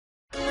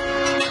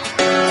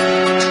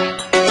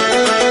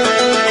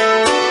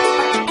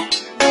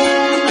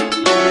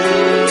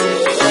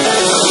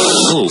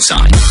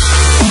Bullseye.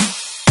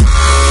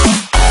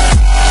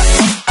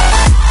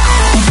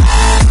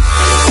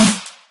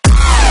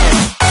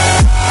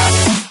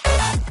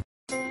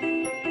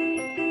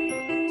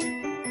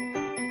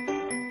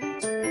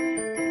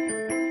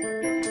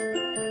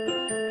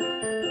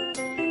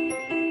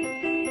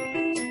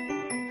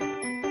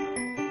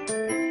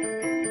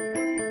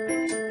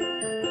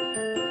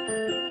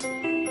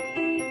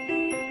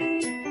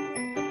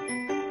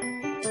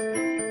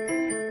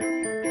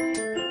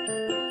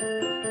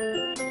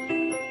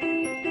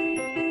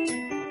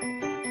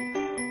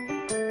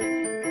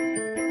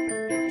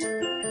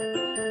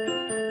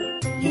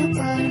 You put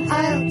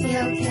I'll be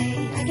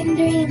okay. I can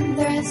dream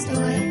the rest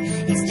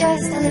away. It's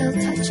just a little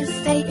touch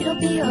of fate, it'll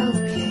be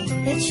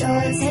okay. It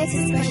sure takes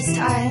its precious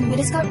time, but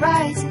it's got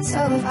rights and so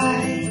have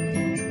I.